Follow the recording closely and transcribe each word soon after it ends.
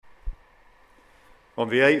On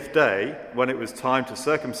the 8th day, when it was time to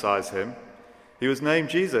circumcise him, he was named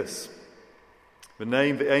Jesus, the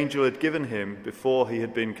name the angel had given him before he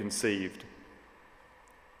had been conceived.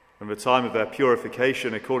 When the time of their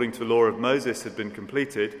purification according to the law of Moses had been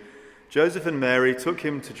completed, Joseph and Mary took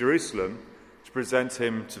him to Jerusalem to present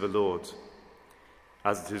him to the Lord.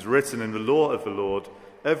 As it is written in the law of the Lord,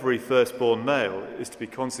 every firstborn male is to be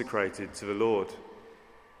consecrated to the Lord,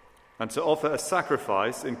 and to offer a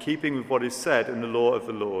sacrifice in keeping with what is said in the law of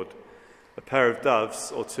the Lord, a pair of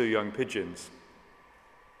doves or 2 young pigeons.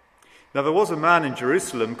 Now there was a man in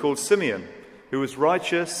Jerusalem called Simeon, who was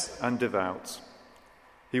righteous and devout.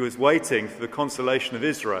 He was waiting for the consolation of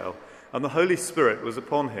Israel, and the Holy Spirit was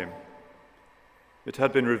upon him. It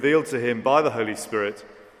had been revealed to him by the Holy Spirit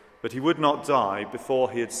that he would not die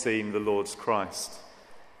before he had seen the Lord's Christ.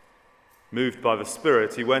 Moved by the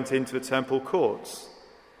Spirit, he went into the temple courts.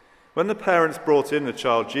 When the parents brought in the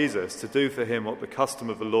child Jesus to do for him what the custom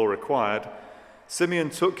of the law required, Simeon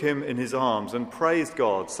took him in his arms and praised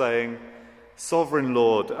God, saying, "Sovereign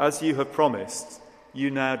Lord, as you have promised, you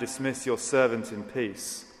now dismiss your servant in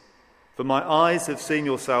peace. For my eyes have seen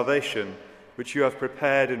your salvation, which you have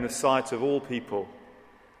prepared in the sight of all people,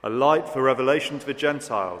 a light for revelation to the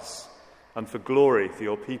Gentiles and for glory for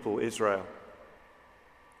your people Israel."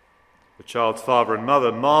 The child's father and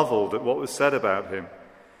mother marveled at what was said about him.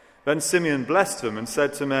 Then Simeon blessed them and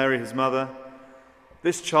said to Mary, his mother,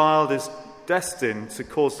 "This child is destined to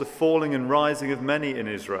cause the falling and rising of many in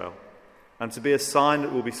Israel, and to be a sign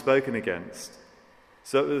that will be spoken against,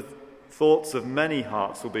 so that the thoughts of many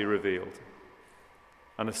hearts will be revealed,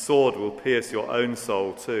 and a sword will pierce your own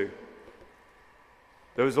soul too."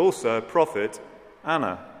 There was also a prophet,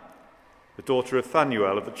 Anna, the daughter of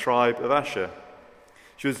Phanuel of the tribe of Asher.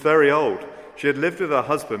 She was very old. She had lived with her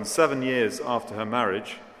husband 7 years after her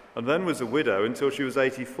marriage, and then was a widow until she was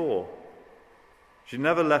 84. She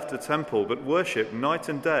never left the temple, but worshipped night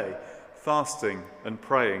and day, fasting and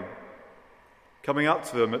praying. Coming up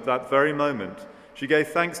to them at that very moment, she gave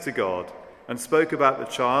thanks to God and spoke about the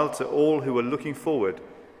child to all who were looking forward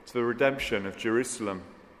to the redemption of Jerusalem.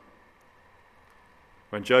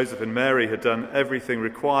 When Joseph and Mary had done everything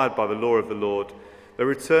required by the law of the Lord, they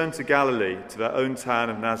returned to Galilee, to their own town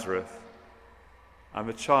of Nazareth. And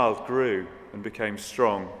the child grew and became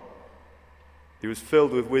strong. He was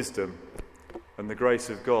filled with wisdom, and the grace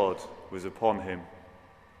of God was upon him.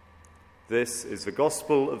 This is the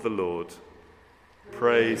gospel of the Lord.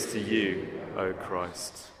 Praise to you, O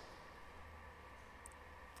Christ.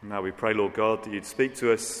 And now we pray, Lord God, that you'd speak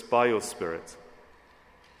to us by your Spirit.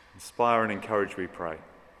 Inspire and encourage, we pray.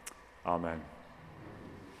 Amen.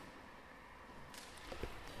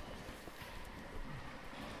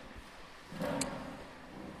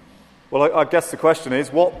 Well, I guess the question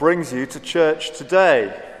is, what brings you to church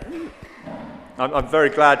today? I'm very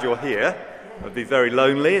glad you're here. I'd be very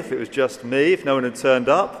lonely if it was just me, if no one had turned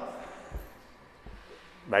up.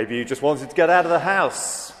 Maybe you just wanted to get out of the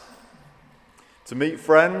house, to meet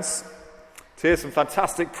friends, to hear some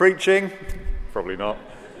fantastic preaching. Probably not.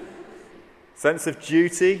 Sense of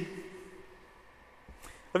duty.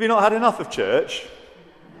 Have you not had enough of church?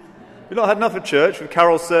 Have you not had enough of church with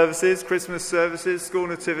carol services, Christmas services, school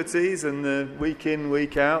nativities, and the week in,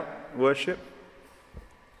 week out worship?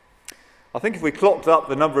 I think if we clocked up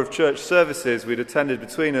the number of church services we'd attended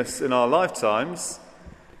between us in our lifetimes,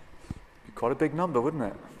 it'd be quite a big number, wouldn't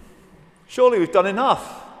it? Surely we've done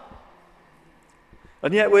enough.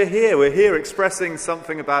 And yet we're here expressing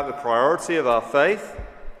something about the priority of our faith.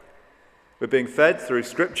 We're being fed through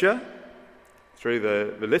Scripture, through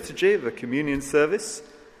the liturgy of the communion service,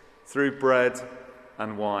 through bread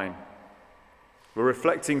and wine. We're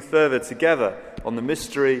reflecting further together on the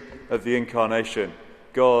mystery of the Incarnation,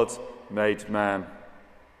 God made man.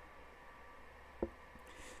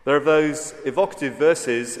 There are those evocative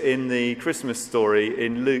verses in the Christmas story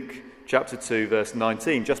in Luke chapter 2, verse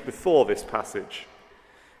 19, just before this passage,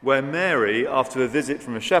 where Mary, after a visit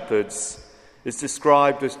from the shepherds, is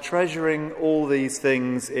described as treasuring all these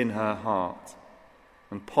things in her heart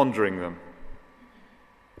and pondering them.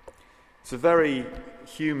 It's a very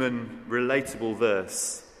human, relatable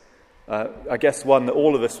verse. I guess one that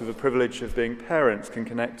all of us with the privilege of being parents can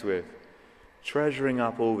connect with. Treasuring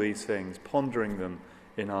up all these things, pondering them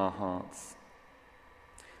in our hearts.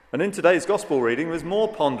 And in today's gospel reading, there's more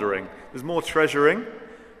pondering, there's more treasuring,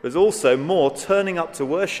 there's also more turning up to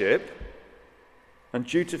worship and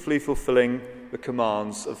dutifully fulfilling the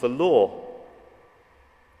commands of the law.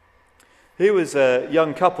 Here was a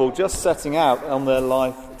young couple just setting out on their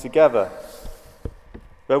life together.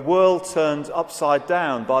 Their world turned upside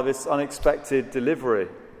down by this unexpected delivery.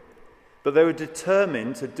 but they were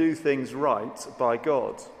determined to do things right by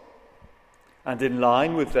God. And in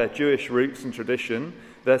line with their Jewish roots and tradition,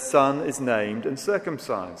 their son is named and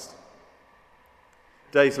circumcised.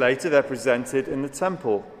 Days later, they're presented in the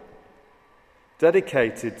temple,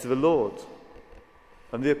 dedicated to the Lord,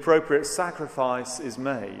 and the appropriate sacrifice is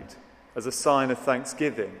made as a sign of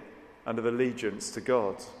thanksgiving and of allegiance to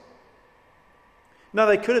God. Now,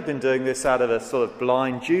 they could have been doing this out of a sort of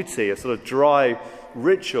blind duty, a sort of dry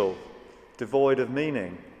ritual, devoid of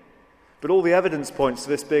meaning. But all the evidence points to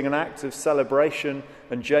this being an act of celebration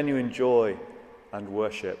and genuine joy and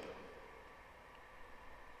worship.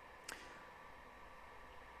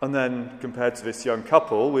 And then, compared to this young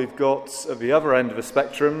couple, we've got, at the other end of the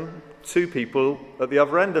spectrum, two people at the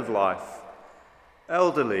other end of life.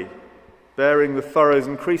 Elderly, bearing the furrows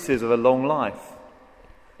and creases of a long life.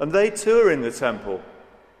 And they too are in the temple.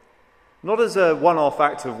 Not as a one-off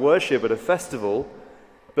act of worship at a festival,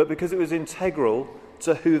 but because it was integral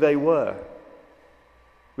to who they were.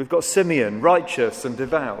 We've got Simeon, righteous and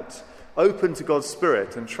devout, open to God's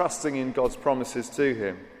Spirit and trusting in God's promises to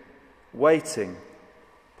him, waiting,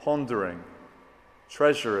 pondering,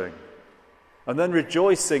 treasuring, and then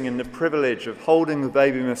rejoicing in the privilege of holding the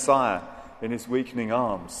baby Messiah in his weakening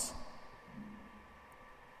arms.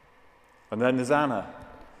 And then there's Anna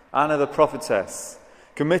the prophetess,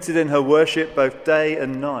 committed in her worship both day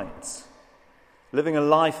and night, living a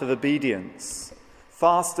life of obedience,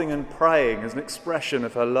 fasting and praying as an expression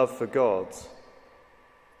of her love for God,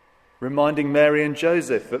 reminding Mary and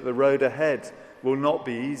Joseph that the road ahead will not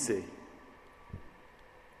be easy.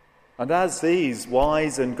 And as these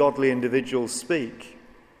wise and godly individuals speak,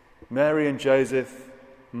 Mary and Joseph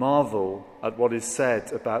marvel at what is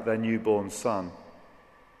said about their newborn son.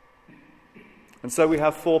 And so we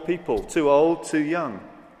have four people, two old, two young,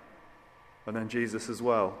 and then Jesus as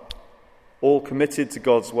well, all committed to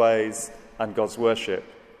God's ways and God's worship.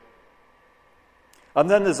 And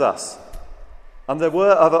then there's us. And there were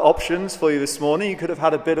other options for you this morning. You could have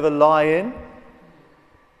had a bit of a lie-in.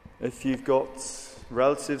 If you've got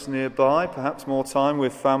relatives nearby, perhaps more time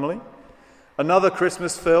with family. Another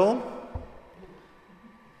Christmas film.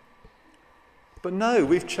 But no,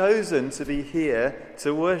 we've chosen to be here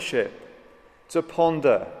to worship, to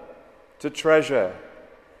ponder, to treasure,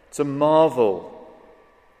 to marvel.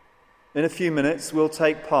 In a few minutes, we'll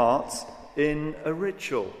take part in a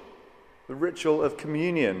ritual, the ritual of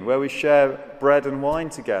communion, where we share bread and wine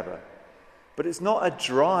together. But it's not a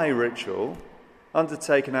dry ritual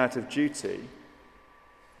undertaken out of duty.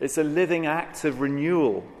 It's a living act of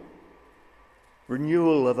renewal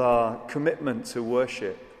of our commitment to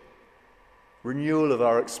worship, renewal of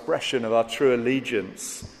our expression of our true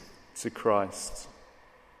allegiance to Christ.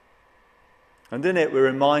 And in it we're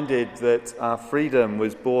reminded that our freedom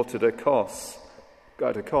was bought at a cost.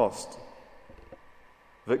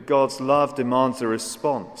 That God's love demands a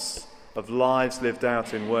response of lives lived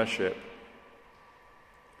out in worship.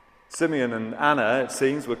 Simeon and Anna, it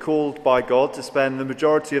seems, were called by God to spend the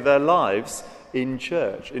majority of their lives in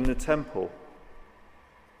church, in the temple.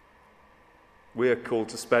 We are called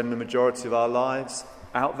to spend the majority of our lives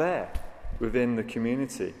out there, within the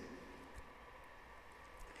community.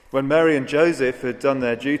 When Mary and Joseph had done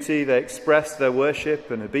their duty, they expressed their worship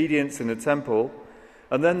and obedience in the temple,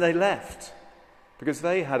 and then they left, because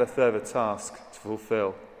they had a further task to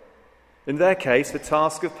fulfill. In their case, the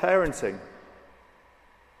task of parenting.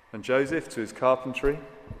 And Joseph to his carpentry,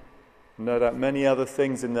 and no doubt many other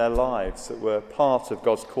things in their lives that were part of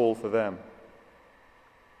God's call for them.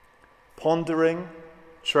 Pondering,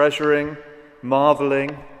 treasuring,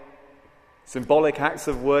 marveling, symbolic acts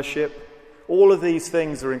of worship, all of these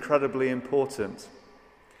things are incredibly important,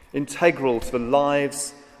 integral to the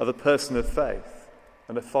lives of a person of faith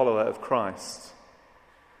and a follower of Christ.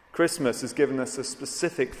 Christmas has given us a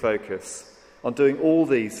specific focus on doing all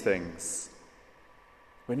these things.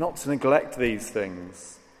 We're not to neglect these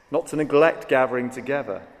things, not to neglect gathering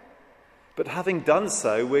together. But having done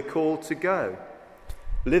so, we're called to go,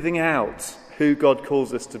 living out who God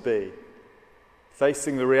calls us to be,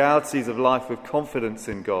 facing the realities of life with confidence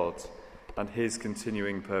in God and his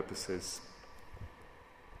continuing purposes.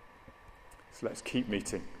 So let's keep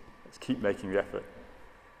meeting. Let's keep making the effort.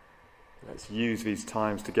 Let's use these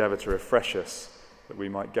times together to refresh us, that we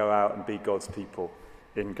might go out and be God's people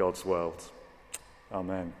in God's world.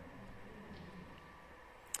 Amen.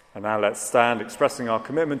 And now let's stand, expressing our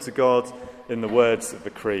commitment to God in the words of the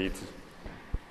Creed.